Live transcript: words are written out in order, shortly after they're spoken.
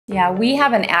Yeah, we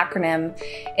have an acronym.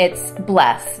 It's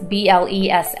B.L.E.S.S,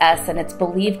 B-L-E-S-S, and it's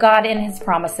believe God in His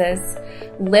promises,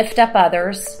 lift up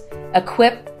others,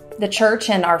 equip the church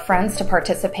and our friends to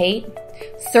participate,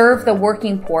 serve the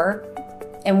working poor,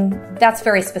 and that's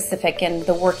very specific in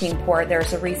the working poor.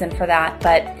 There's a reason for that,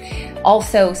 but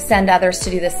also send others to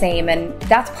do the same. And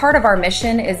that's part of our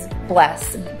mission is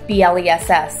B.L.E.S.S,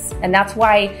 B-L-E-S-S. And that's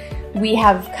why we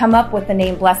have come up with the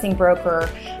name Blessing Broker,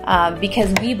 because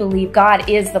we believe God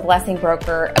is the blessing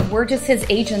broker. We're just His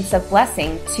agents of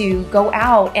blessing to go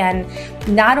out and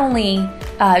not only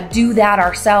do that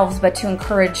ourselves, but to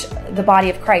encourage the body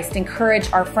of Christ,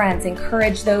 encourage our friends,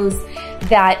 encourage those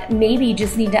that maybe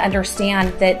just need to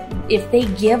understand that if they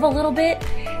give a little bit,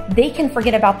 they can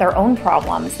forget about their own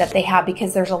problems that they have,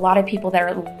 because there's a lot of people that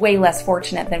are way less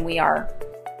fortunate than we are.